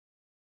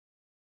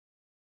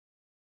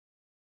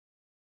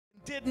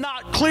did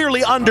not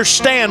clearly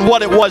understand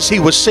what it was he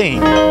was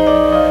seeing.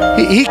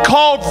 He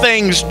called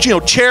things,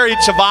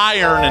 chariots of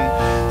iron,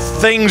 and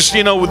things,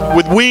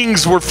 with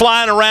wings were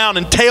flying around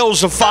and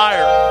tails of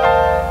fire.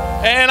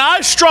 And I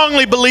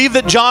strongly believe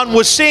that John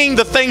was seeing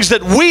the things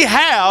that we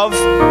have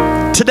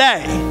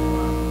today.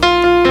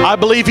 I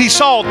believe he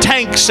saw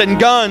tanks and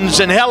guns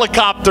and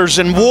helicopters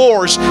and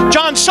wars.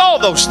 John saw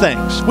those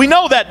things. We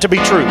know that to be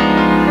true.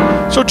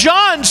 So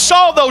John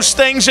saw those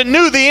things and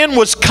knew the end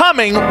was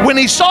coming when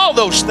he saw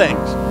those things,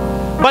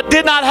 but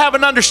did not have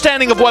an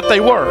understanding of what they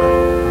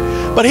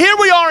were. But here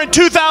we are in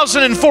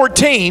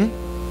 2014,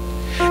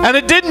 and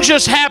it didn't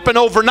just happen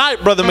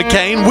overnight, Brother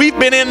McCain. We've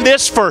been in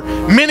this for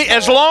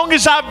as long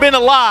as I've been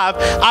alive,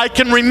 I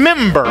can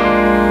remember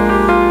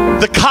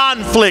the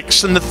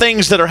conflicts and the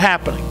things that are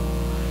happening.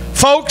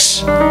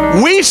 Folks,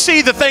 we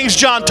see the things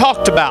John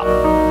talked about,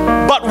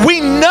 but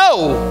we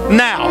know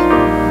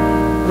now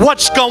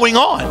what's going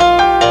on.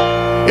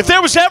 If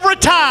there was ever a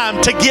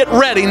time to get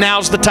ready,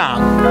 now's the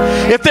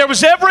time. If there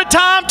was ever a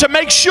time to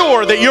make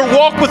sure that your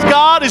walk with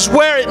God is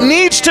where it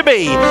needs to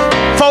be,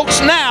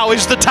 folks, now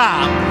is the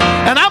time.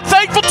 And I'm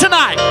thankful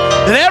tonight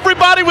that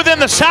everybody within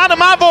the sound of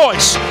my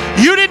voice,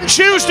 you didn't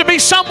choose to be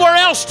somewhere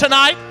else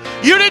tonight.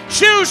 You didn't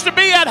choose to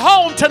be at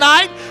home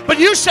tonight, but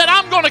you said,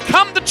 I'm going to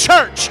come to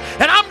church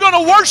and I'm going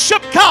to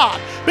worship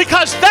God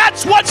because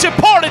that's what's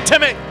important to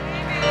me.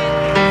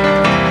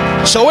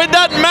 So it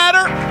doesn't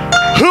matter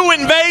who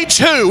invades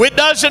who. It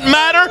doesn't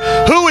matter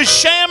who is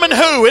shamming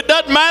who. It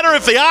doesn't matter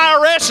if the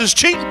IRS is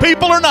cheating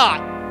people or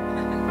not.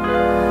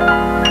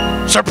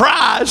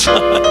 Surprise! Who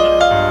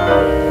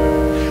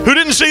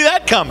didn't see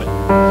that coming?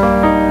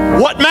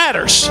 What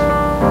matters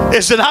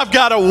is that I've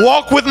got to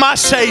walk with my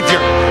Savior.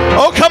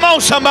 Oh, come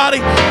on, somebody.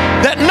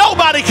 That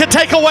nobody can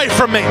take away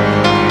from me.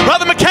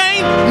 Brother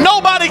McCain,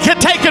 nobody can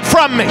take it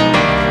from me.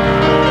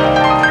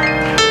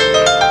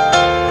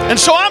 And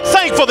so I'm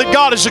thankful that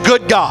God is a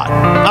good God.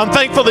 I'm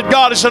thankful that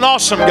God is an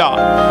awesome God.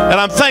 And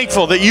I'm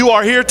thankful that you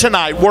are here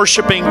tonight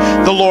worshiping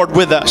the Lord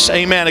with us.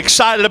 Amen.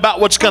 Excited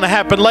about what's going to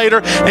happen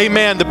later.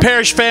 Amen. The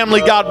Parish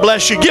family, God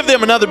bless you. Give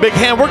them another big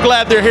hand. We're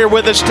glad they're here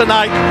with us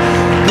tonight.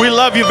 We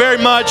love you very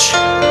much.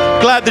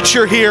 Glad that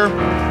you're here.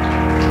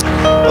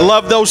 I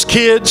love those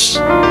kids.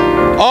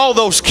 All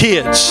those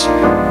kids.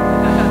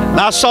 And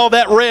I saw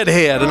that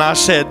redhead and I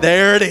said,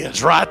 there it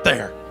is, right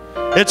there.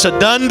 It's a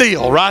done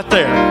deal right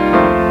there.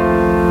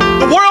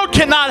 The world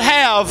cannot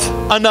have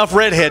enough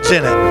redheads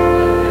in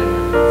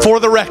it, for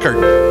the record.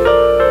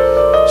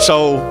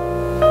 So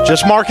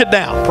just mark it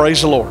down.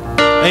 Praise the Lord.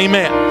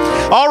 Amen.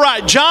 All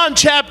right, John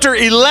chapter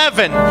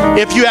 11.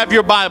 If you have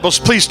your Bibles,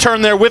 please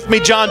turn there with me.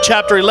 John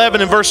chapter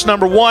 11 and verse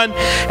number 1.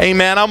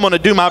 Amen. I'm going to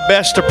do my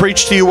best to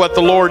preach to you what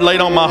the Lord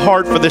laid on my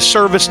heart for this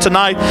service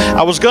tonight.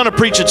 I was going to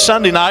preach it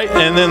Sunday night,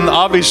 and then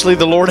obviously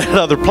the Lord had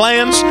other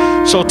plans.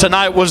 So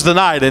tonight was the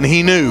night, and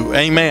He knew.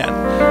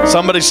 Amen.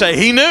 Somebody say,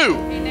 He knew.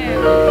 He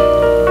knew.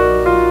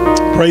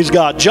 Praise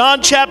God.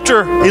 John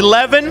chapter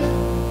 11,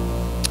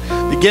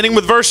 beginning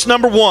with verse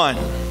number 1.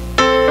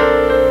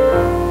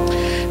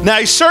 Now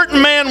a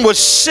certain man was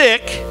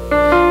sick,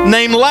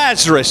 named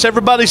Lazarus.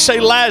 Everybody say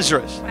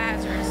Lazarus.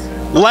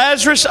 Lazarus.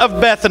 Lazarus of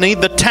Bethany,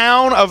 the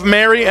town of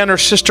Mary and her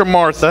sister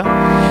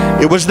Martha.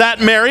 It was that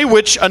Mary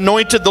which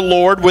anointed the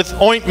Lord with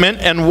ointment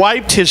and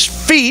wiped his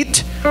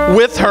feet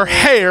with her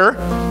hair,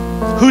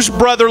 whose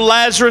brother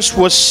Lazarus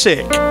was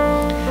sick.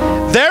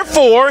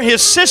 Therefore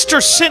his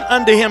sister sent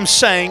unto him,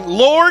 saying,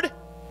 Lord,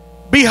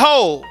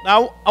 behold.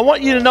 Now I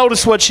want you to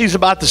notice what she's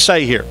about to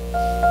say here.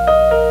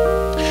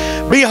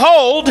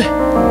 Behold,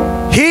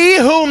 he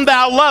whom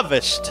thou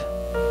lovest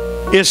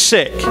is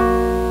sick.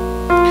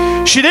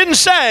 She didn't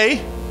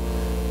say,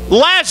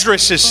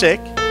 Lazarus is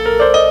sick.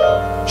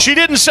 She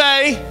didn't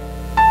say,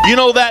 you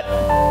know that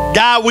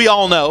guy we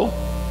all know.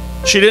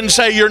 She didn't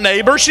say your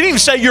neighbor. She didn't even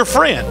say your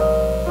friend.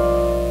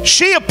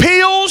 She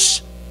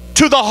appeals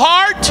to the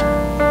heart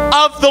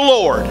of the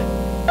Lord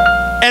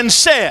and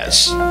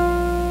says,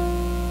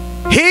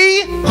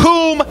 he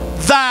whom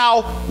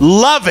thou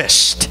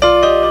lovest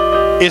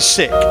is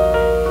sick.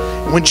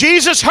 When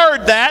Jesus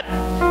heard that,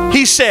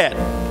 He said,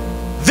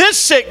 this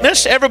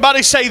sickness,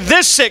 everybody say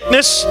this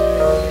sickness,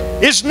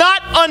 is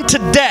not unto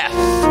death,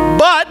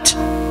 but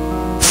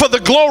for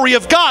the glory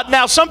of God.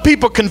 Now some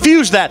people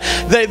confuse that.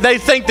 They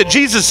think that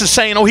Jesus is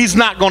saying, oh, He's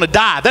not going to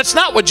die. That's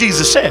not what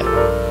Jesus said.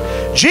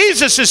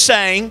 Jesus is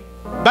saying,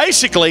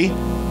 basically,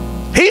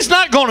 He's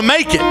not going to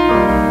make it,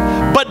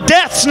 but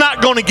death's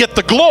not going to get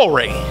the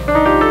glory.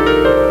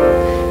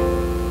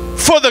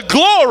 For the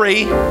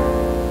glory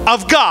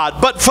of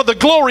God, but for the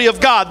glory of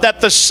God,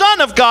 that the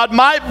Son of God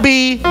might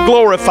be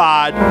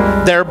glorified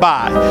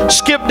thereby.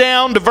 Skip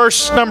down to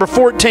verse number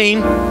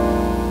 14.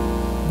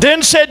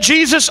 Then said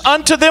Jesus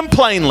unto them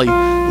plainly,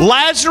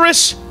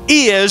 Lazarus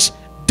is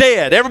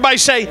dead. Everybody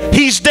say,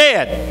 he's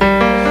dead.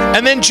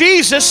 And then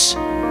Jesus,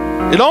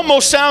 it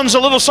almost sounds a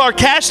little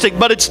sarcastic,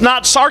 but it's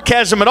not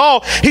sarcasm at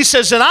all. He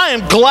says, and I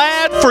am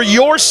glad for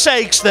your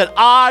sakes that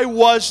I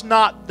was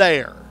not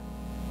there,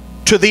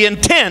 to the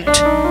intent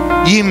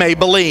ye may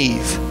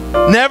believe.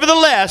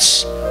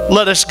 Nevertheless,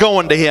 let us go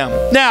unto him.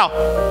 Now,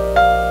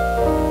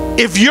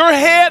 if your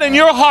head and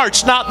your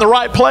heart's not in the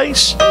right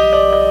place,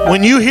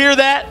 when you hear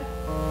that,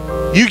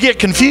 you get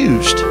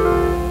confused.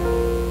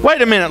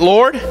 Wait a minute,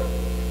 Lord.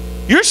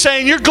 You're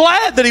saying you're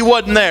glad that he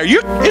wasn't there.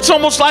 It's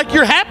almost like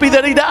you're happy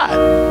that he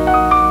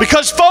died.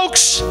 Because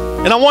folks,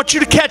 and I want you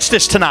to catch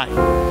this tonight,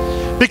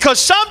 because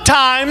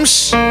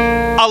sometimes,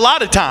 a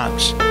lot of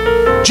times,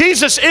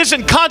 Jesus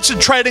isn't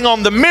concentrating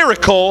on the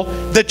miracle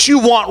that you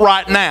want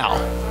right now.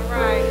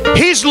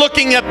 He's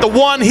looking at the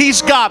one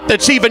he's got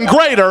that's even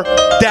greater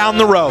down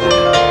the road.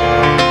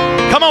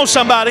 Come on,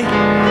 somebody.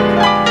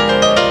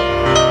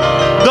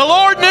 The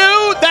Lord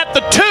knew that the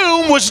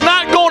tomb was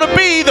not going to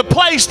be the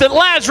place that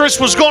Lazarus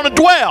was going to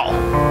dwell.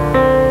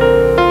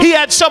 He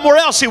had somewhere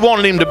else he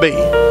wanted him to be.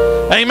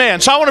 Amen.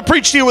 So I want to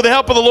preach to you with the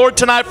help of the Lord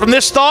tonight from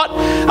this thought.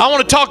 I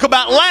want to talk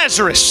about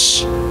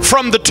Lazarus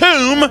from the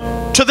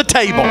tomb to the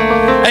table.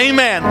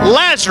 Amen.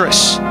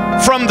 Lazarus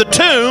from the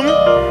tomb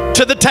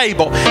to the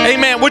table.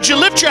 Amen. Would you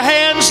lift your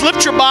hands,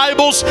 lift your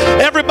Bibles?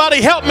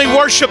 Everybody help me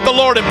worship the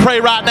Lord and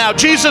pray right now.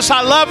 Jesus,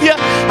 I love you.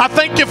 I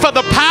thank you for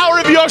the power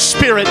of your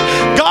Spirit.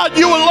 God,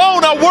 you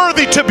alone are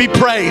worthy to be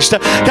praised.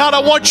 God, I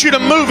want you to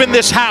move in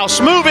this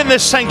house, move in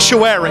this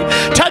sanctuary.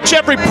 Touch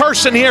every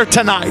person here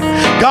tonight.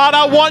 God,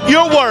 I want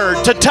your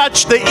word to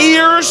touch the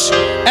ears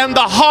and the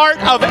heart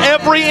of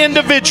every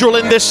individual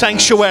in this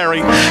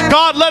sanctuary.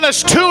 God, let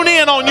us tune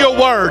in on your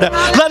word.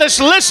 Let us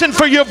listen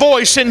for your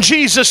voice. In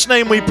Jesus'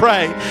 name we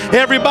pray.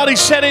 Everybody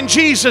said in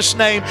Jesus'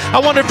 name. I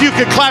wonder if you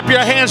could clap your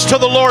hands to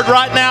the Lord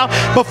right now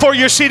before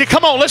you're seated.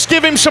 Come on, let's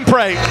give him some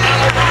praise.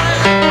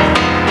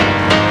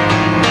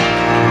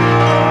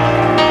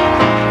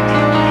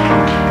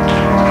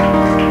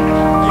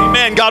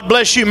 Amen. God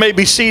bless you. You may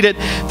be seated.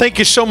 Thank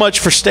you so much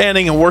for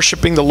standing and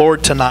worshiping the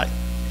Lord tonight.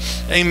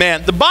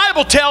 Amen. The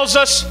Bible tells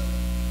us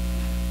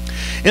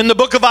in the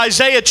book of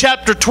Isaiah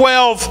chapter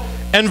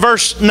 12 and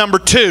verse number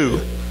 2.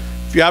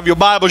 If you have your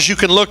Bibles, you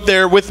can look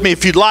there with me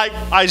if you'd like.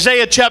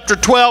 Isaiah chapter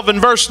 12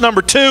 and verse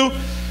number 2.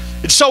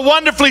 It so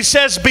wonderfully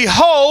says,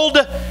 "Behold,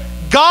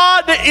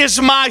 God is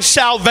my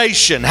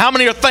salvation." How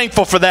many are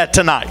thankful for that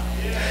tonight?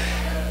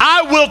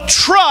 "I will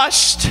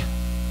trust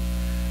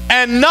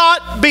and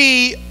not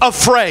be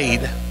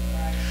afraid.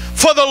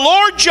 For the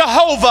Lord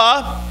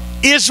Jehovah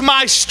is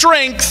my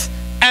strength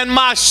and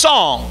my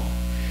song.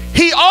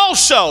 He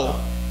also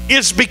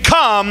is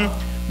become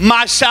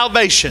my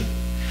salvation."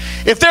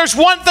 If there's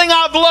one thing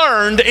I've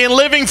learned in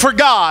living for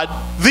God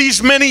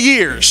these many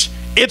years,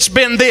 it's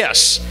been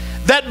this: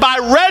 that by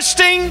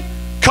resting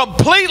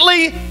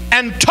completely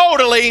and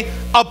totally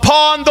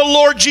upon the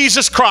Lord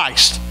Jesus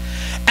Christ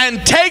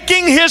and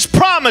taking his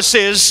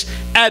promises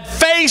at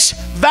face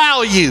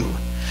value,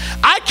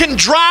 I can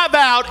drive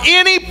out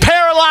any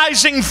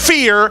paralyzing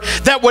fear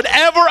that would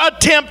ever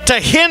attempt to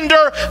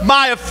hinder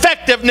my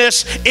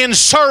effectiveness in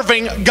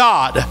serving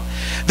God.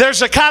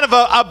 There's a kind of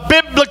a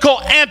biblical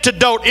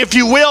antidote, if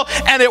you will,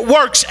 and it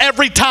works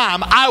every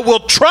time. I will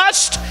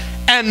trust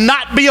and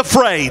not be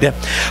afraid.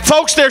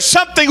 Folks, there's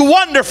something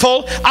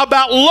wonderful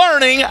about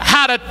learning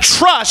how to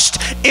trust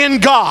in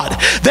God.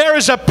 There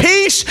is a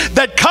peace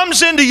that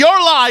comes into your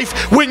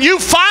life when you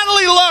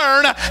finally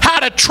learn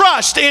how to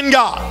trust in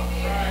God.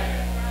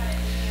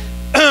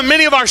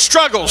 Many of our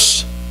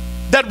struggles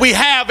that we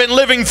have in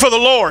living for the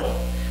Lord,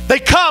 they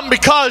come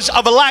because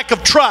of a lack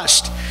of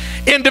trust.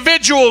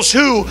 Individuals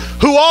who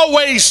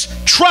always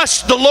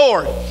trust the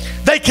Lord,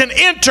 they can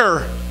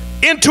enter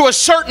into a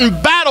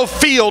certain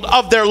battlefield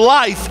of their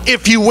life,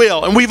 if you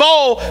will. And we've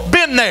all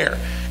been there.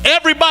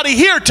 Everybody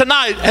here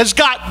tonight has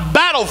got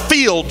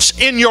battlefields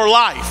in your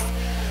life.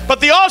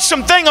 But the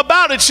awesome thing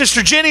about it,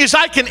 Sister Jenny, is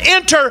I can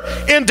enter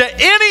into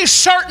any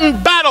certain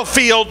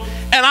battlefield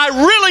and I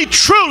really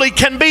truly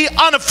can be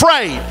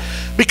unafraid.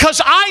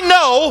 Because I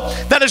know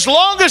that as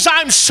long as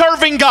I'm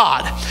serving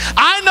God,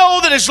 I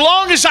know that as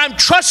long as I'm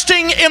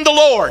trusting in the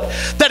Lord,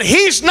 that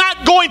he's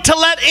not going to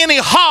let any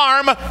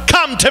harm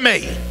come to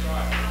me.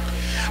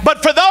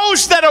 But for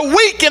those that are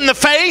weak in the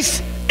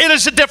faith, it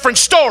is a different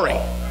story.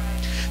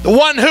 The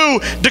one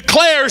who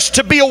declares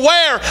to be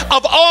aware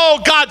of all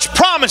God's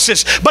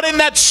promises, but in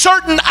that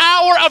certain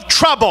hour of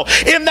trouble,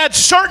 in that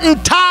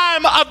certain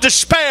time of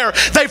despair,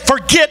 they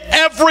forget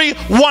every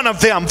one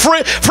of them.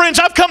 Friends,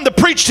 I've come to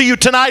preach to you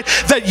tonight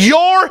that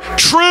your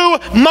true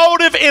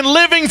motive in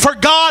living for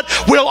God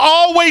will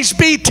always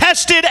be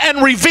tested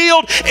and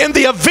revealed in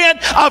the event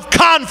of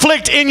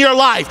conflict in your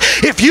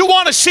life. If you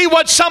want to see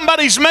what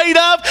somebody's made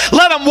of,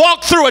 let them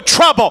walk through a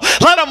trouble.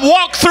 Let them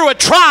walk through a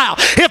trial.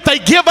 If they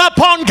give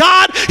up on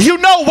God, you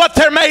know what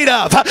they're made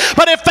of.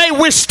 But if they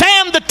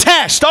withstand the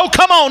test, oh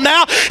come on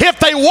now, if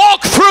they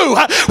walk through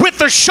with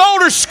their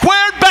shoulders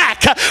squared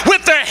back,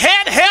 with their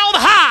head held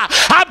high,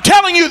 I'm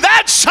telling you,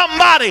 that's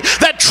somebody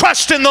that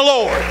trusts in the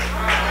Lord.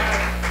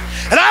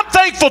 And I'm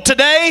thankful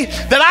today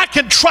that I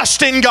can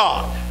trust in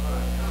God.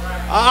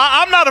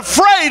 I'm not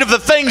afraid of the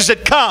things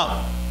that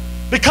come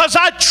because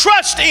I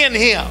trust in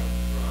him.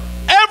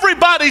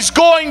 Everybody's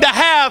going to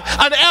have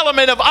an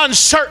element of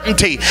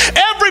uncertainty.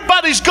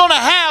 Everybody's going to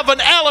have an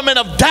element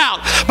of doubt.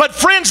 But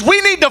friends, we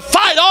need to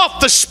fight off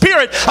the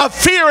spirit of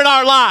fear in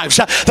our lives.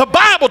 The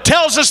Bible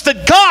tells us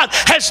that God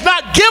has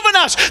not given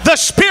us the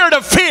spirit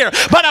of fear,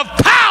 but of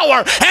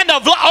power and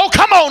of, oh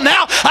come on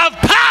now, of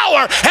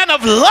power and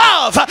of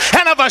love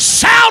and of a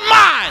sound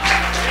mind.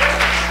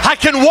 I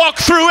can walk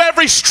through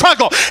every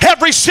struggle,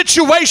 every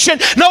situation,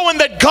 knowing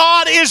that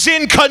God is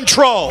in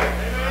control.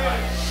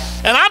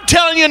 And I'm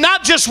telling you,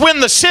 not just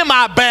when the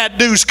semi-bad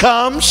news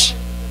comes.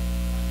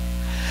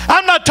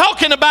 I'm not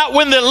talking about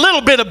when the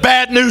little bit of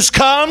bad news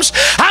comes.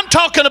 I'm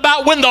talking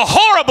about when the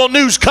horrible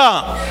news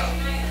comes.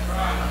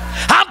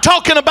 I'm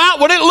talking about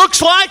when it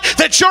looks like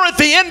that you're at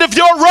the end of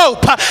your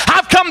rope.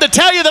 I've come to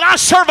tell you that I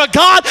serve a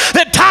God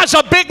that ties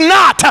a big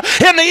knot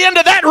in the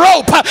end of that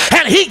rope,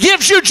 and He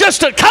gives you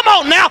just a, come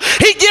on now,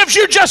 He gives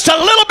you just a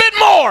little bit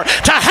more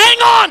to hang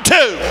on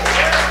to.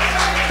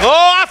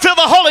 Oh, I feel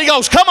the Holy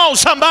Ghost. Come on,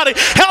 somebody.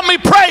 Help me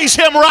praise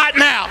Him right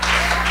now.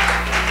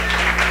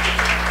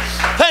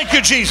 Thank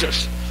you,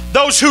 Jesus.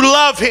 Those who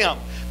love Him,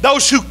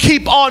 those who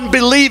keep on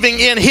believing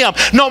in Him,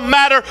 no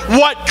matter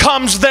what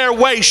comes their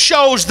way,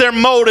 shows their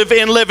motive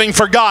in living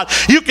for God.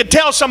 You can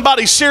tell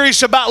somebody's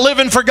serious about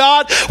living for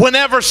God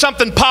whenever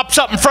something pops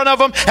up in front of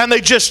them and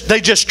they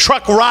just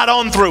truck right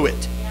on through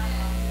it.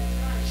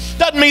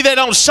 Doesn't mean they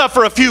don't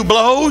suffer a few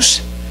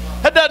blows.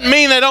 That doesn't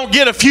mean they don't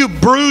get a few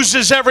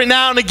bruises every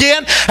now and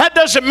again. That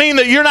doesn't mean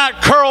that you're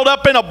not curled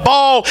up in a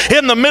ball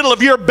in the middle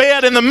of your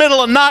bed in the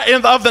middle of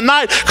the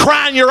night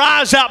crying your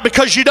eyes out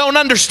because you don't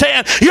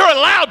understand. You're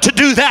allowed to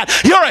do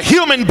that. You're a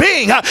human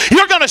being.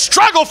 You're going to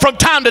struggle from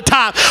time to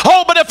time.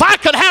 Oh, but if I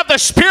could have the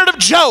spirit of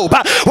Job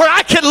where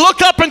I could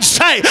look up and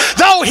say,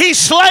 though He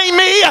slay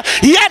me,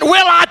 yet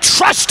will I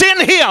trust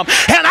in Him,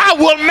 and I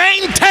will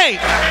maintain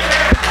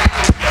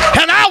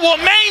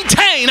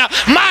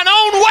mine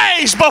own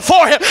ways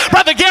before Him.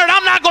 Brother Garrett,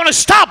 I'm not going to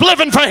stop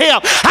living for Him.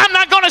 I'm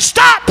not going to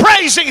stop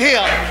praising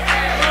Him.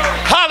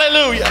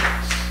 Hallelujah.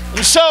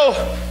 And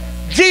so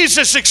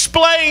Jesus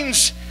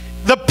explains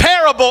the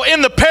parable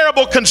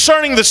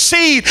concerning the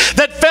seed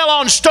that fell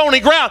on stony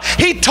ground.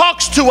 He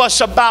talks to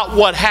us about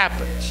what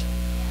happens.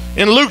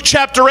 In Luke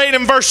chapter 8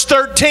 and verse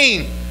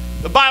 13,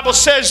 the Bible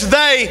says,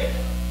 they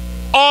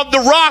on the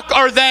rock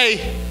are they,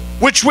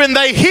 which when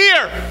they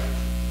hear,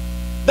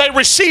 they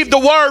receive the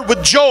word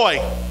with joy.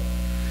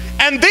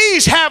 And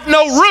these have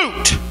no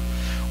root,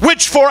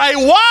 which for a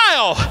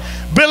while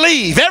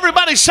believe.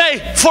 Everybody say,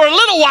 for a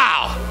little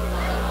while.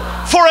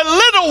 For a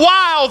little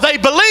while they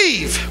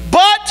believe,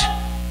 but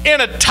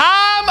in a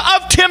time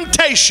of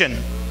temptation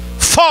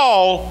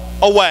fall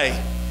away.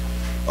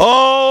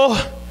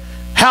 Oh,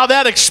 how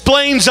that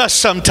explains us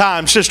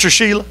sometimes, Sister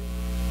Sheila.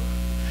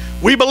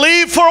 We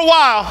believe for a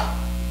while,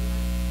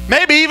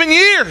 maybe even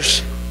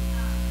years,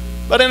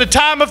 but in a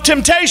time of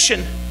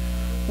temptation,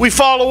 we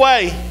fall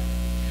away.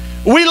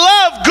 We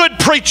love good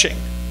preaching.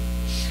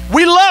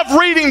 We love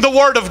reading the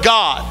Word of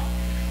God.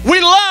 We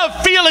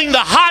love feeling the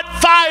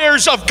hot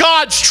fires of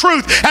God's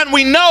truth, and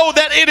we know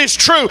that it is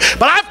true.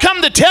 But I've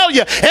come to tell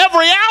you,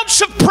 every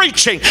ounce of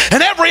preaching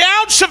and every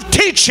ounce of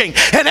teaching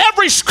and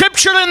every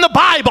scripture in the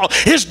Bible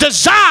is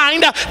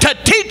designed to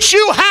teach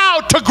you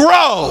how to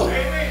grow.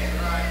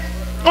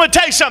 I'm going to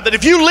tell you something.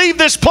 If you leave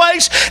this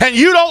place and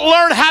you don't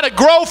learn how to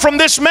grow from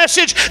this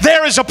message,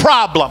 there is a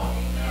problem.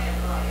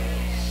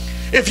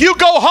 If you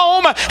go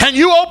home and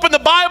you open the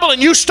Bible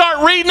and you start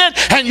reading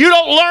it and you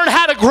don't learn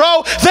how to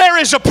grow, there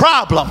is a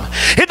problem.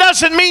 It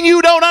doesn't mean you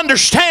don't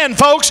understand,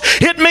 folks.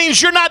 It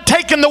means you're not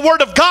taking the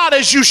Word of God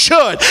as you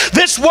should.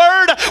 This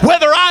Word,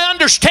 whether I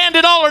understand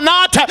it all or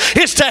not,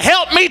 is to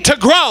help me to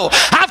grow.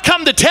 I've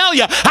come to tell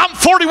you, I'm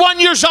 41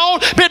 years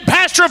old, been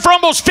pastoring for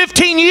almost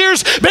 15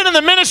 years, been in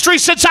the ministry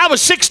since I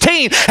was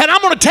 16, and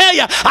I'm going to tell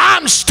you,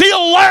 I'm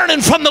still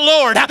learning from the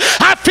Lord.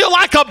 I feel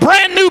like a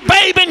brand new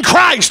babe in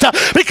Christ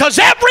because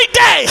every day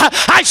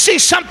I see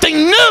something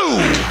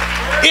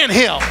new in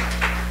Him.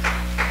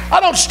 I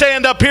don't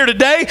stand up here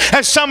today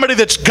as somebody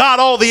that's got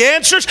all the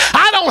answers.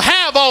 I don't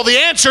have all the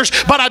answers,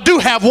 but I do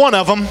have one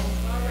of them.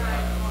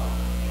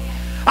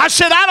 I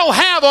said I don't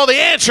have all the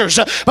answers,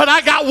 but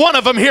I got one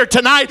of them here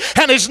tonight,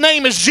 and His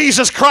name is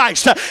Jesus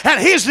Christ. And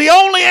He's the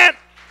only answer.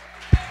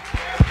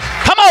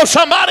 Come on,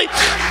 somebody.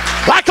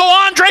 Like old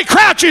Andre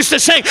Crouch used to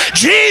say,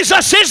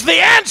 Jesus is the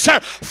answer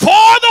for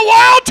the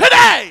world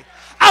today.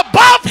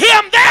 Above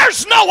Him,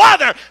 there's no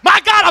other.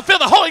 My God, I feel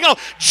the Holy Ghost.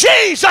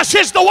 Jesus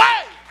is the way.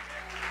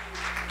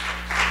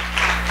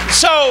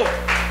 So,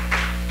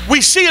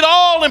 we see it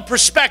all in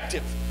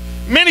perspective.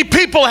 Many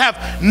people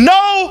have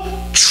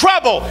no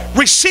trouble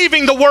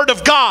receiving the Word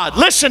of God.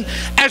 Listen,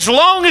 as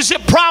long as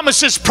it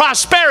promises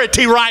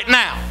prosperity right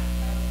now.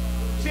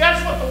 See,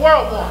 that's what the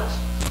world wants.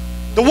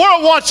 The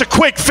world wants a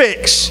quick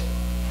fix.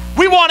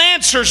 We want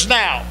answers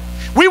now.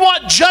 We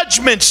want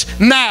judgments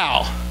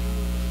now.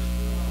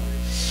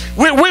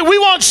 We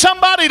want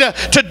somebody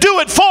to do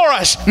it for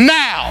us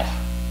now.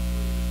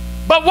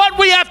 But what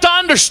we have to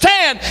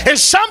understand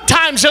is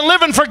sometimes in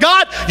living for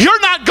God,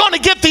 you're not going to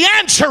get the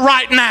answer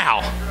right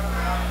now.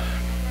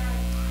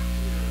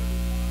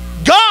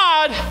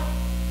 God,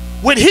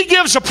 when He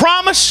gives a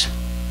promise,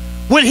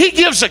 when He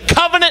gives a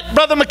covenant,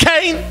 Brother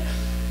McCain,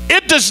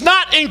 It does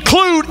not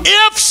include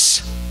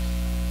ifs,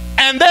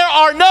 and there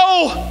are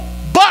no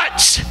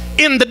buts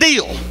in the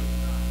deal.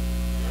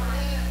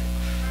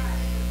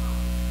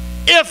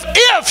 If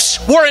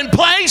ifs were in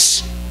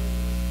place,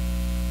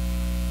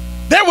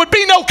 there would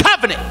be no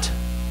covenant.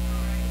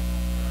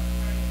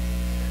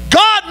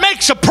 God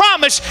makes a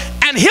promise,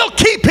 and He'll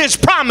keep His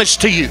promise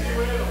to you.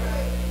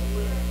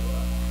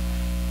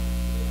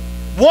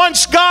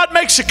 Once God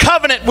makes a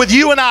covenant with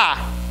you and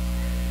I,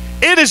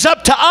 it is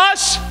up to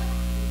us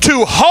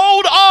to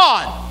hold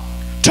on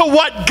to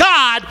what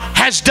God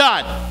has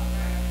done,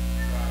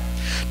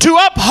 to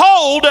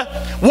uphold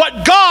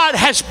what God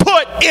has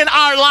put in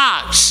our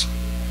lives.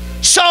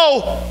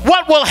 So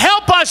what will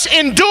help us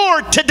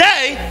endure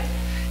today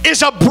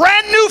is a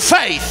brand new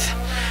faith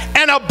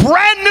and a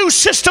brand new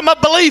system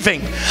of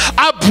believing,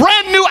 a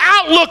brand new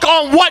outlook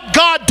on what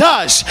God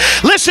does.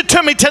 Listen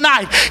to me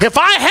tonight. If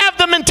I have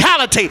the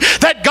mentality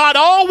that God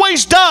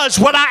always does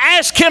what I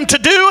ask Him to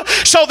do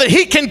so that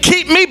He can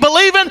keep me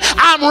believing,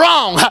 I'm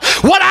wrong.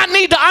 What I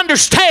need to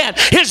understand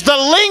is the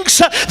links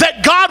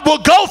that God will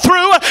go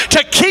through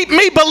to keep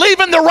me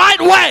believing the right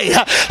way.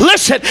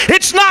 Listen,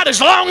 it's not as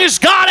long as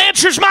God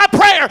answers my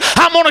prayer,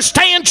 I'm going to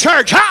stay in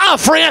church.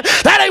 Friend,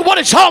 that ain't what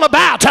it's all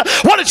about.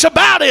 What it's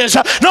about is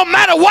no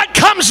matter what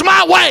comes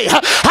my way,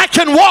 I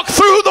can walk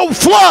through the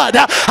flood,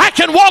 I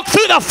can walk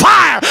through the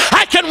fire,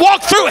 I can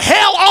walk through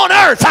hell on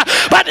earth,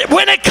 but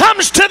when it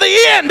comes to the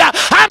end,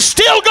 I'm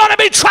still going to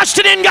be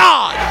trusting in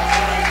God.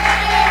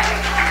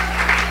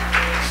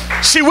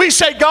 See, we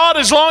say, God,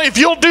 as long if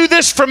you'll do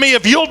this for me,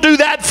 if you'll do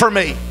that for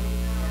me.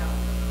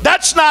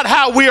 That's not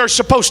how we are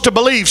supposed to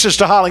believe,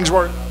 Sister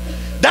Hollingsworth.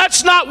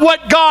 That's not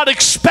what God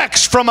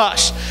expects from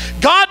us.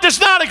 God does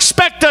not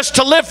expect us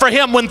to live for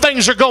Him when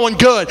things are going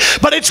good,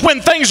 but it's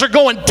when things are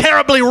going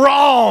terribly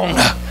wrong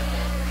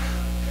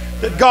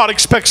that God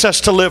expects us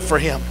to live for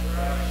Him.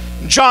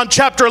 In John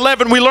chapter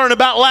 11, we learn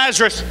about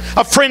Lazarus,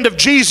 a friend of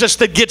Jesus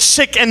that gets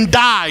sick and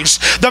dies.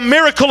 The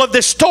miracle of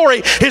this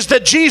story is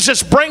that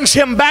Jesus brings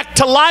him back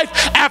to life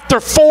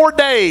after 4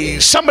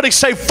 days. Somebody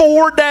say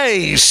 4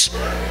 days.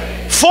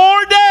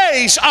 4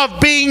 days of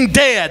being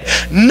dead.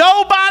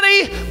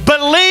 Nobody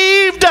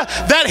believed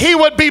that he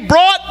would be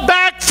brought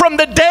back from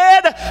the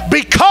dead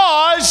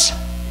because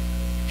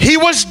he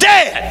was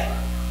dead.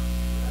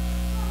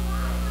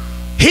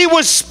 He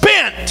was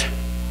spent.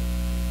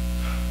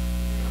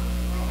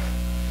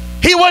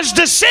 He was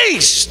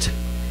deceased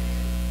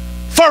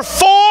for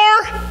 4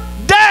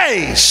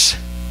 days.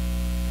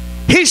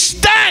 He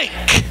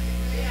stank.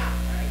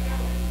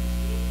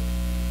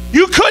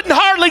 You couldn't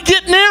hardly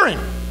get near him.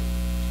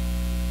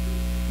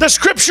 The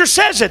scripture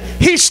says it.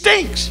 He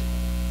stinks.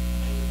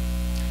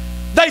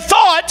 They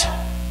thought,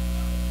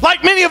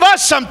 like many of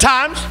us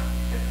sometimes,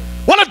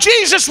 well, if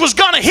Jesus was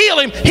going to heal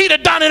him, He'd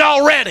have done it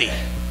already.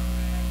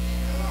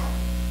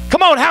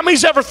 Come on, how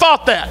many's ever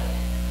thought that?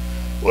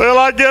 Well,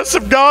 I guess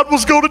if God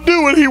was going to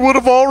do it, He would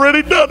have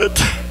already done it.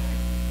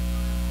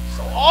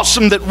 So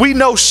awesome that we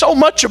know so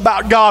much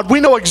about God. We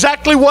know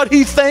exactly what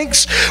He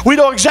thinks. We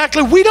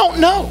don't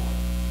know.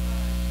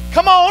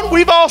 Come on,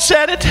 we've all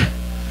said it.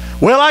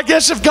 Well, I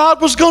guess if God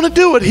was going to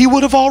do it, He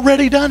would have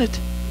already done it.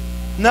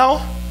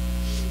 No,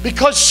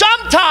 because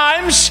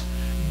sometimes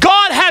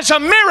God has a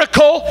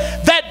miracle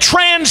that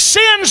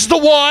transcends the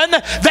one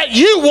that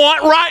you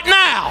want right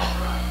now.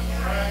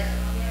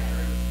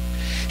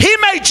 He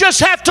may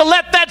just have to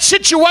let that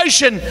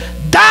situation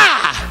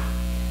die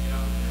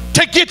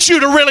to get you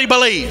to really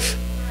believe.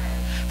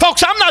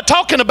 Folks, I'm not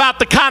talking about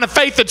the kind of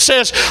faith that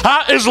says,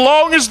 as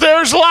long as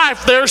there's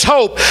life, there's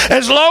hope.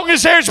 As long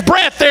as there's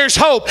breath, there's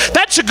hope.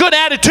 That's a good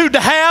attitude to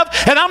have,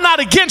 and I'm not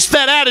against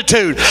that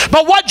attitude.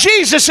 But what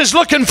Jesus is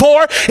looking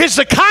for is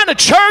the kind of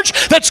church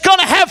that's going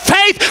to have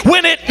faith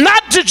when it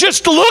not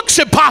just looks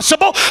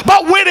impossible,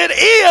 but when it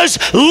is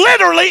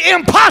literally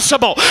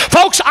impossible.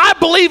 Folks, I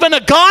believe in a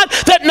God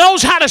that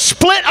knows how to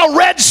split a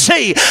Red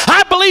Sea.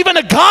 I believe in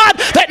a God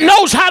that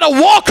knows how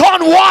to walk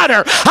on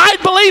water. I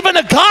believe in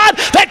a God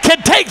that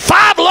can take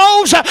 5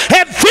 loaves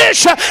and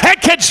fish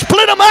and can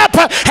split them up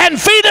and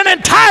feed an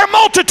entire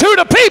multitude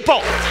of people.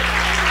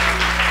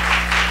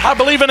 I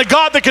believe in a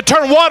God that can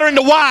turn water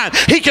into wine.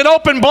 He can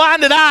open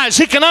blinded eyes.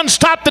 He can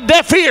unstop the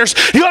deaf ears.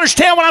 You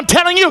understand what I'm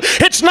telling you?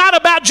 It's not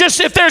about just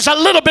if there's a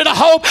little bit of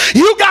hope.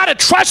 You got to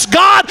trust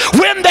God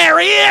when there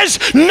is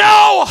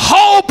no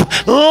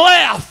hope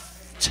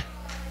left.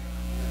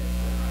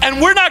 And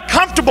we're not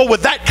comfortable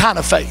with that kind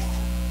of faith.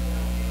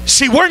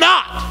 See, we're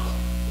not.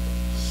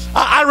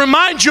 I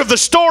remind you of the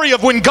story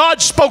of when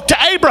God spoke to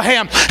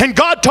Abraham, and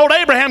God told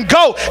Abraham,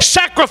 go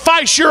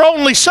sacrifice your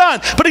only son.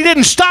 But He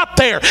didn't stop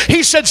there.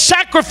 He said,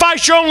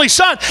 sacrifice your only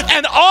son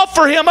and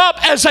offer him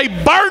up as a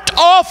burnt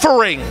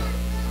offering.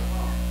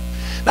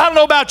 Now, I don't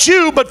know about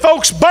you, but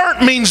folks,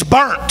 burnt means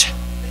burnt.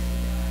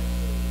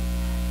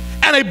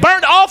 And a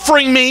burnt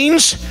offering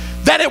means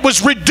that it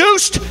was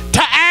reduced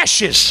to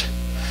ashes.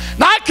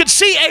 Now, I could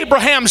see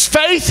Abraham's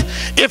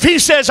faith if he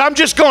says, I'm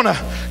just going to,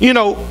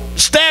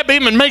 stab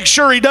him and make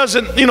sure he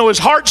doesn't, his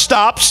heart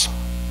stops.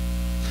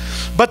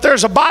 But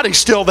there's a body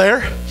still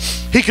there.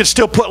 He could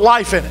still put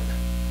life in it.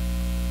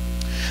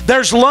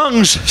 There's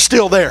lungs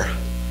still there.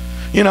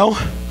 You know,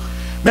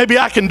 maybe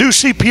I can do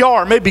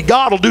CPR. Maybe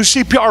God will do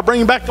CPR,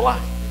 bring him back to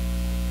life.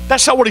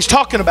 That's not what he's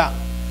talking about.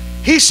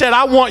 He said,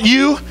 I want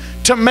you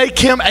to make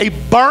him a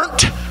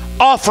burnt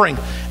offering.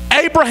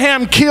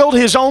 Abraham killed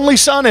his only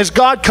son as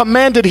God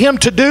commanded him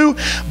to do,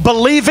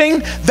 believing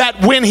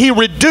that when he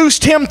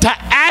reduced him to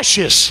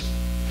ashes,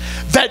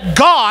 that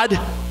God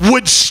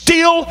would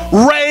still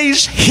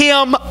raise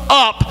him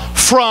up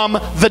from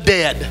the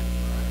dead.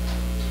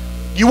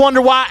 You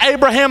wonder why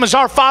Abraham is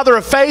our father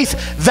of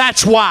faith?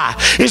 That's why.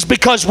 Is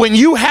because when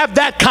you have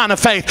that kind of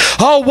faith,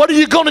 oh, what are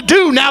you going to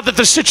do now that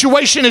the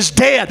situation is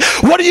dead?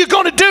 What are you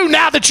going to do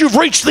now that you've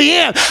reached the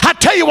end? I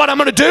tell you what I'm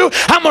going to do.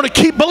 I'm going to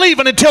keep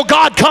believing until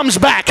God comes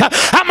back.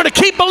 I'm going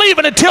to keep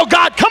believing until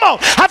God, come on,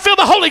 I feel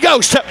the Holy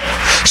Ghost.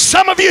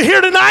 Some of you here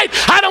tonight,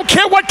 I don't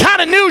care what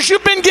kind of news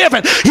you've been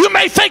given. You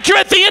may think you're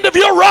at the end of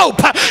your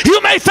rope.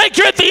 You may think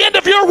you're at the end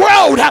of your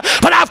road.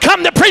 But I've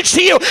come to preach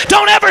to you.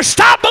 Don't ever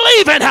stop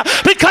believing,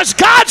 because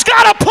God's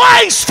got a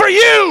place for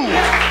you.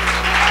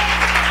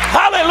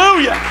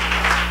 Hallelujah.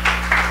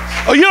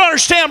 Oh, you don't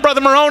understand, Brother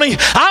Maroney.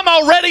 I'm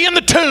already in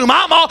the tomb.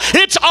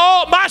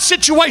 My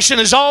situation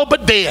is all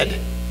but dead.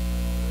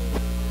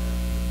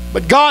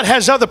 But God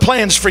has other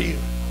plans for you.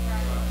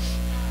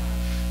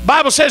 The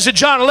Bible says in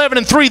John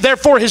 11:3,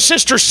 therefore his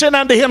sister sent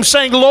unto him,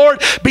 saying,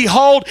 Lord,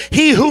 behold,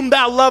 he whom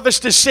thou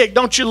lovest is sick.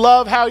 Don't you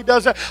love how he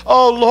does that?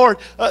 Oh, Lord,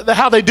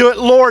 how they do it.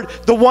 Lord,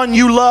 the one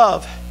you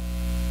love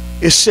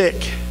is sick.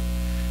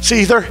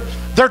 See, they're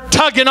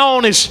tugging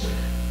on his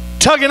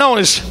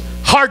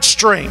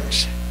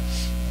heartstrings.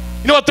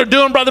 You know what they're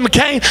doing, Brother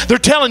McCain? They're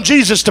telling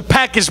Jesus to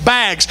pack his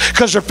bags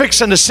because they're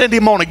fixing to send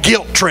him on a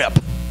guilt trip.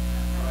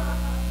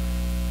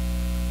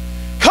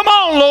 Come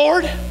on,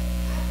 Lord.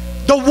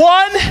 The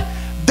one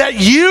that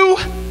you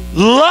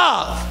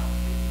love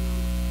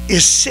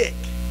is sick.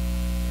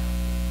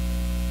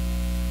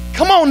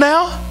 Come on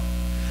now.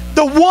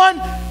 The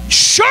one,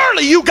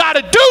 surely you got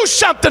to do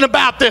something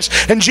about this.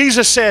 And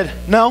Jesus said,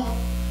 no,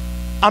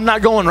 I'm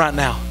not going right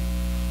now.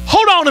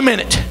 Hold on a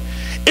minute.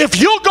 If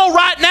you'll go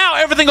right now,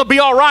 everything will be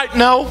all right.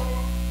 No.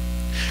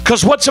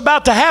 Because what's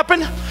about to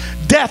happen?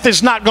 Death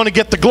is not going to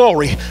get the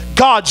glory.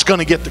 God's going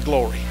to get the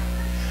glory.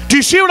 Do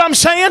you see what I'm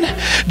saying?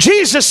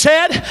 Jesus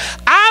said,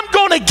 I'm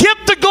going to get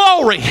the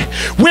glory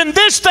when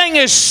this thing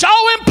is so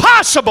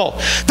impossible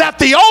that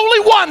the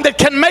only one that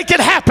can make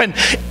it happen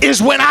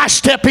is when I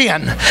step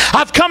in.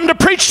 I've come to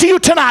preach to you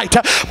tonight.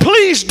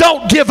 Please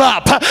don't give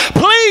up.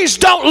 Please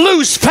don't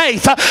lose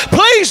faith.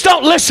 Please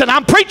don't listen.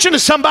 I'm preaching to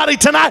somebody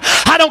tonight.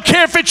 I don't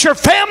care if it's your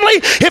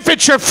family, if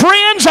it's your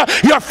friends,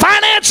 your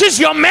finances,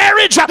 your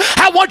marriage.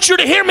 I want you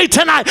to hear me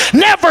tonight.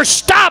 Never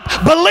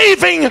stop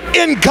believing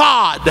in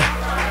God.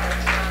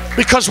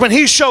 Because when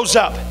he shows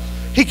up,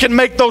 he can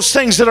make those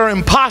things that are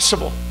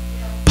impossible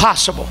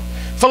possible.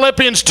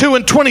 Philippians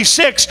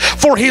 2:26,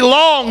 for he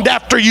longed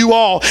after you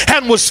all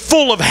and was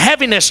full of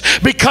heaviness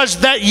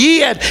because that he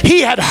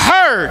had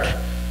heard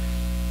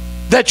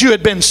that you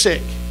had been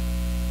sick.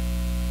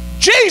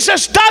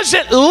 Jesus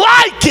doesn't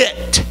like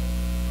it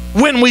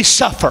when we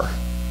suffer.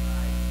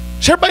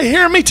 Is everybody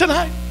hearing me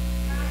tonight?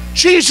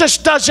 Jesus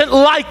doesn't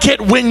like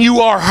it when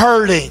you are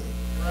hurting.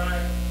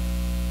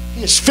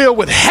 He is filled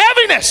with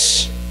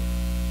heaviness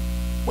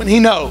when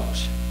he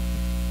knows,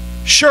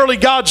 surely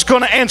God's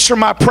going to answer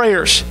my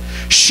prayers.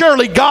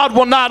 Surely God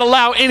will not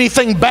allow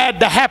anything bad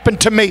to happen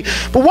to me.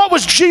 But what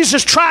was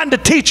Jesus trying to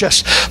teach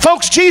us?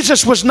 Folks,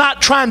 Jesus was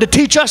not trying to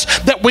teach us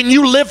that when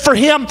you live for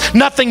him,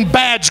 nothing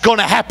bad's going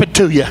to happen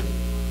to you.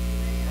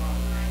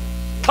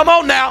 Come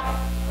on now.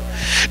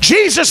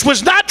 Jesus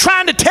was not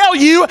trying to tell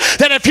you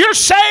that if you're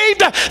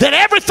saved, that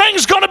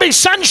everything's going to be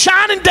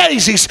sunshine and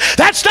daisies.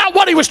 That's not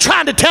what he was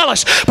trying to tell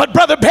us. But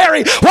Brother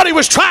Barry, what he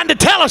was trying to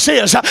tell us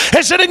is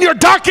that in your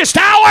darkest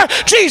hour,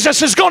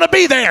 Jesus is going to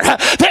be there.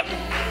 That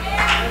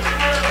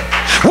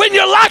when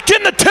you're locked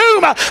in the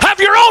tomb of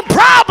your own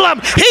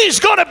problem,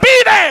 he's going to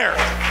be there.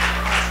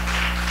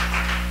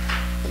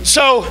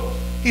 So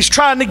he's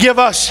trying to give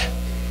us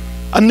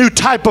a new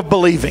type of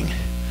believing.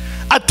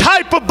 A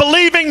type of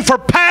believing for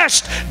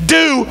past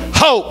due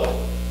hope.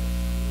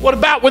 What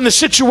about when the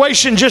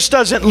situation just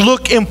doesn't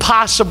look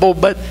impossible,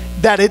 but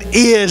that it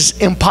is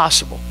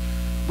impossible?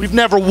 We've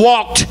never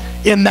walked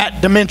in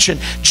that dimension.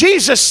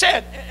 Jesus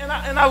said,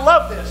 and I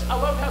love this. I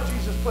love how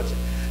Jesus puts it.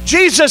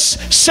 Jesus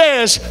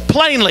says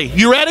plainly,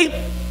 you ready?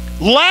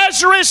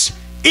 Lazarus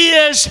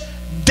is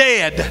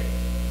dead.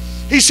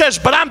 He says,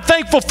 but I'm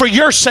thankful for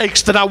your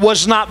sakes that I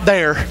was not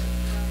there.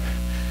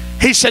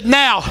 He said,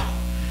 now,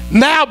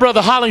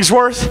 Brother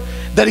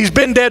Hollingsworth, that he's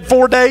been dead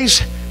 4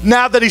 days,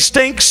 now that he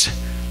stinks,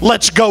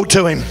 let's go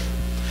to him.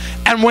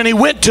 And when he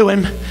went to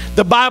him,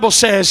 the Bible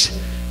says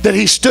that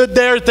he stood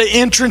there at the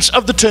entrance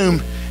of the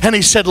tomb and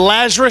he said,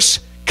 Lazarus,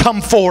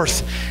 come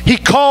forth. He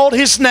called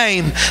his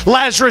name.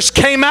 Lazarus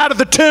came out of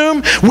the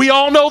tomb. We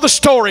all know the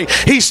story.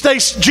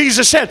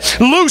 Jesus said,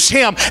 loose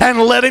him and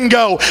let him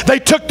go. They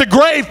took the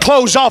grave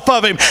clothes off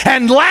of him,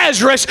 and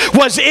Lazarus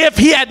was if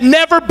he had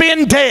never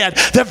been dead.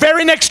 The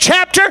very next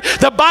chapter,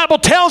 the Bible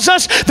tells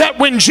us that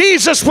when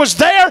Jesus was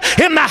there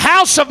in the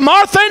house of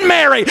Martha and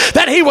Mary,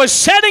 that he was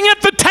sitting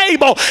at the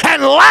table,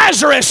 and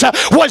Lazarus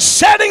was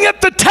sitting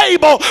at the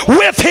table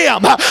with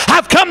him.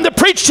 I've come to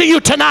preach to you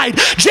tonight.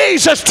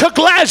 Jesus took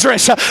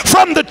Lazarus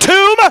from the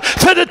tomb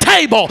to the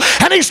table,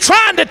 and he's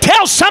trying to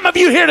tell some of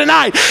you here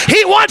tonight,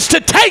 he wants to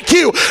take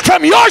you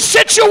from your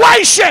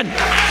situation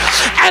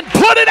and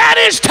put it at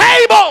his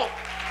table.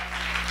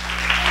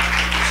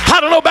 I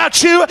don't know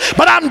about you,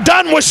 but I'm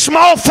done with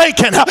small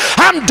thinking.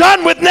 I'm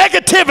done with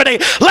negativity.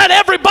 Let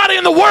everybody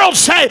in the world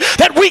say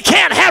that we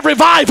can't have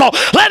revival.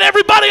 Let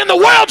everybody in the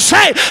world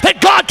say that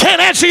God can't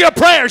answer your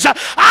prayers.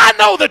 I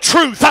know the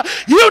truth.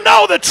 You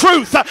know the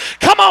truth.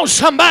 Come on,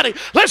 somebody.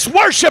 Let's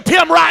worship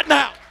him right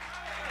now.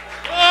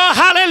 Oh,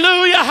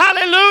 hallelujah,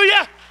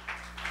 hallelujah.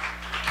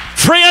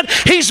 Friend,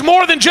 he's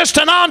more than just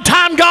an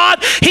on-time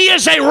God. He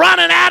is a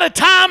running out of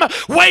time,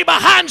 way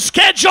behind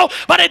schedule,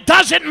 but it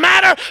doesn't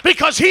matter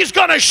because he's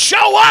going to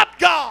show up,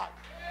 God.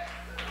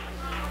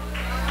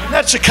 And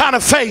that's the kind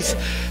of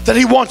faith that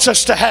he wants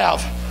us to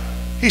have.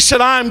 He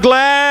said, I'm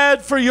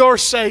glad for your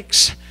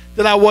sakes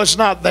that I was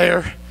not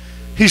there.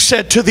 He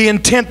said, to the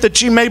intent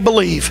that ye may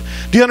believe.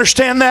 Do you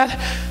understand that?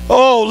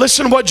 Oh,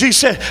 listen to what Jesus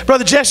said.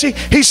 Brother Jesse,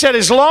 he said,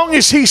 as long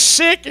as he's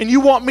sick and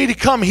you want me to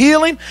come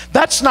heal him,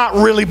 that's not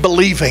really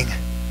believing.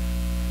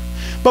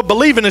 But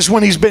believing is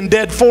when he's been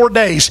dead 4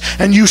 days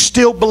and you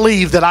still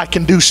believe that I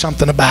can do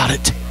something about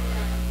it.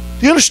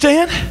 Do you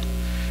understand?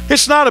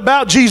 It's not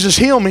about Jesus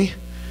heal me.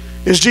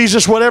 It's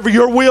Jesus, whatever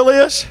your will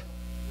is.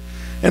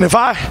 And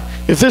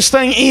if this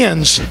thing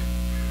ends,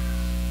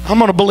 I'm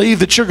going to believe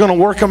that you're going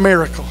to work a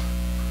miracle.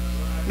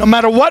 No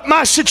matter what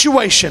my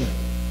situation,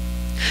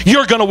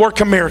 you're going to work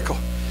a miracle.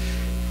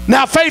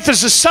 Now, faith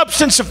is the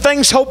substance of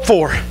things hoped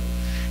for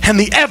and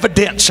the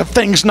evidence of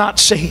things not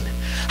seen.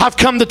 I've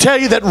come to tell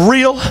you that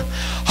real,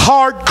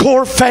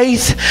 hardcore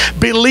faith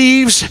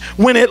believes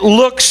when it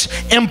looks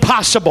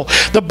impossible.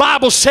 The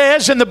Bible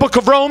says in the book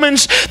of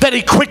Romans that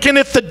he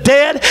quickeneth the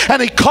dead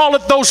and he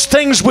calleth those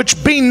things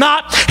which be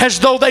not as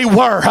though they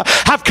were.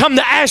 I've come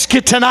to ask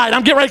you tonight,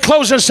 I'm getting ready to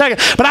close in a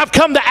second, but I've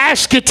come to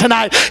ask you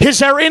tonight, is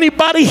there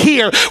anybody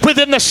here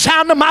within the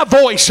sound of my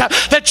voice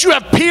that you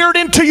have peered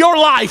into your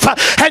life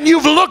and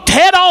you've looked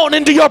head on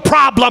into your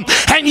problem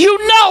and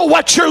you know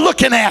what you're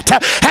looking at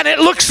and it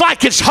looks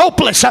like it's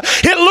hopeless?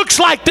 It looks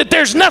like that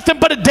there's nothing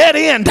but a dead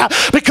end,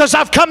 because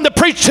I've come to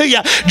preach to you,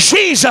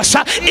 Jesus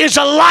is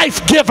a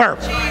life giver.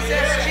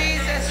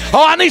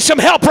 Oh, I need some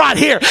help right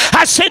here.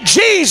 I said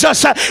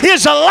Jesus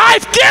is a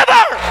life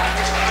giver.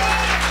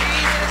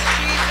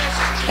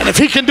 And if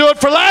he can do it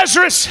for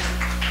Lazarus,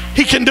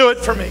 he can do it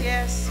for me.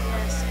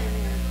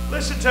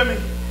 Listen to me.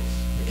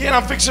 Again,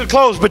 I'm fixing to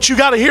close, but you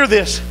got to hear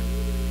this.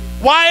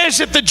 Why is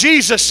it that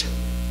Jesus,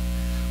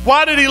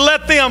 why did he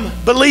let them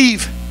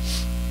believe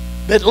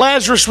that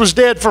Lazarus was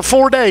dead for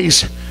 4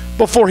 days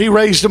before he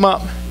raised him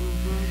up?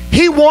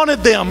 He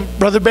wanted them,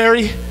 Brother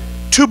Barry,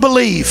 to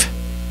believe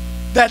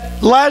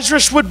that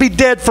Lazarus would be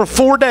dead for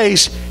 4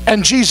 days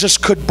and Jesus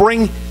could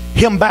bring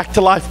him back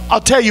to life.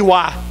 I'll tell you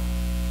why.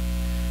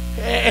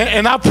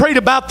 And I prayed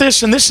about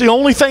this, and this is the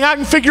only thing I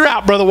can figure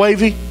out, Brother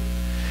Wavy,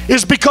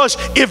 is because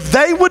if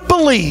they would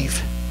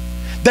believe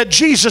that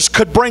Jesus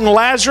could bring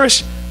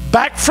Lazarus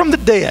back from the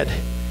dead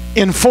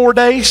in 4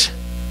 days,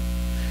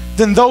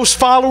 then those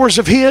followers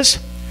of his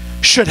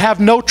should have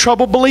no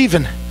trouble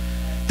believing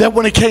that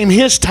when it came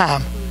his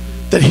time,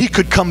 that he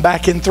could come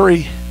back in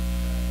 3.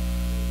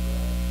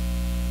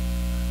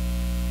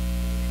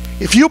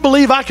 If you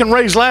believe I can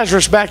raise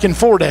Lazarus back in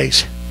 4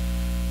 days,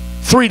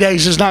 3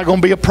 days is not going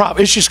to be a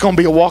problem. It's just going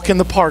to be a walk in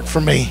the park for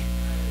me.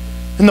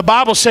 And the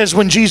Bible says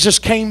when Jesus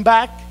came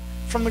back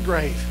from the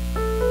grave,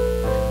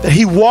 that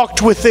he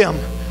walked with them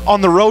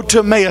on the road to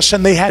Emmaus,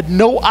 and they had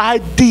no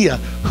idea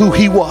who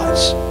he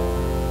was.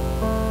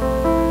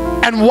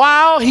 And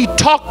while he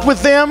talked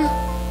with them,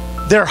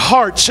 their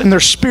hearts and their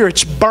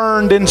spirits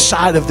burned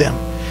inside of them.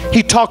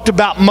 He talked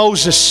about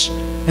Moses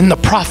and the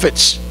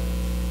prophets,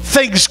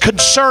 things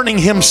concerning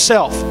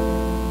himself.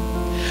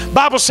 The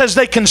Bible says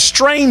they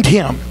constrained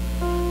him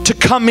to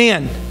come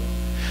in.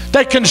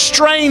 They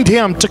constrained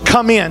him to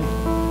come in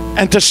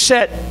and to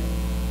sit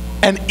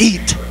and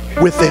eat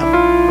with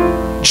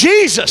them.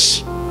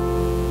 Jesus,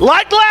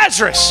 like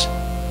Lazarus,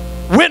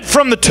 went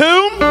from the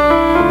tomb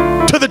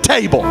to the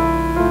table.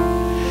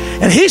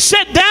 And he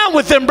sat down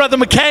with them, Brother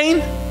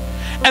McCain,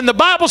 and the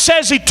Bible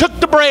says he took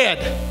the bread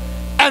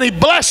and he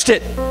blessed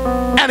it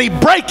and he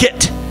broke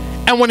it.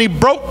 And when he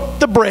broke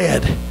the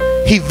bread,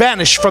 he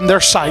vanished from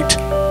their sight.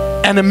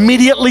 And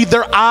immediately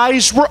their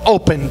eyes were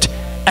opened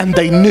and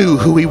they knew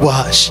who he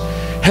was.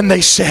 And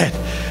they said,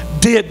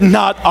 did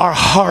not our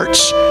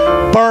hearts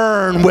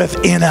burn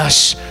within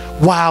us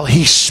while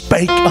he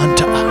spake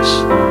unto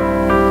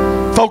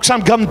us? Folks,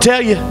 I'm come to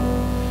tell you,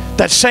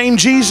 that same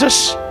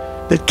Jesus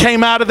that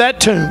came out of that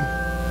tomb.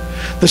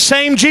 The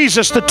same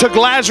Jesus that took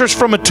Lazarus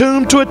from a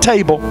tomb to a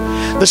table.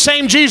 The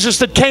same Jesus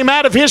that came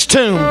out of his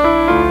tomb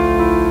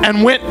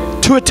and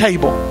went to a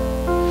table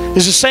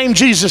is the same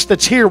Jesus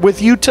that's here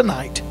with you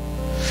tonight.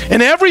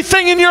 And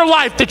everything in your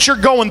life that you're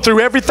going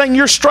through, everything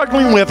you're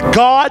struggling with,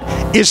 God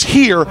is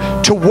here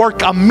to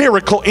work a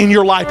miracle in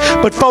your life.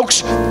 But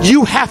folks,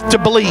 you have to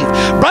believe.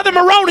 Brother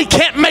Maroney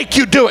can't make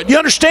you do it. You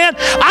understand?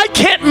 I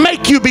can't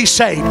make you be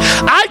saved.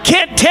 I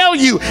can't tell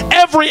you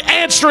every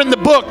answer in the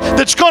book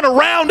that's going to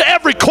round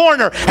every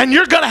corner and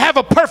you're going to have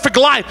a perfect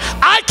life.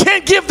 I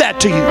can't give that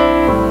to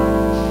you.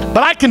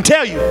 But I can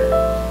tell you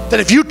that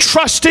if you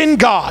trust in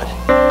God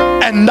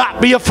and not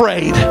be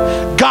afraid,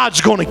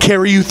 God's going to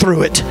carry you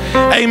through it.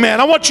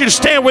 Amen. I want you to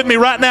stand with me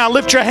right now.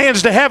 Lift your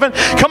hands to heaven.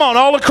 Come on,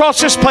 all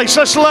across this place.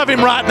 Let's love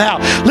him right now.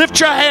 Lift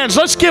your hands.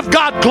 Let's give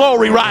God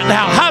glory right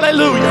now.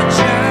 Hallelujah.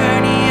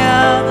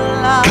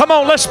 Come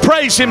on, let's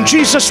praise him.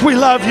 Jesus, we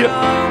love you.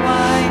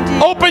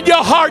 Open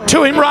your heart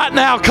to him right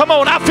now. Come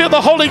on, I feel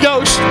the Holy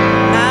Ghost.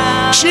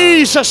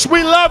 Jesus,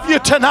 we love you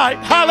tonight.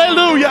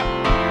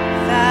 Hallelujah.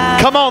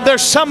 Come on,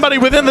 there's somebody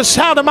within the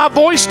sound of my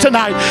voice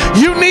tonight.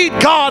 You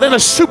need God in a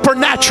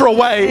supernatural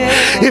way.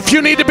 If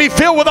you need to be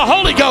filled with the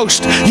Holy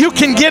Ghost, you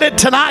can get it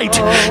tonight.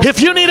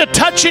 If you need a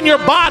touch in your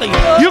body,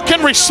 you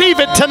can receive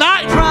it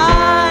tonight.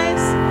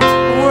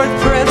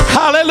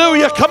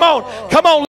 Hallelujah. Come on. Come on.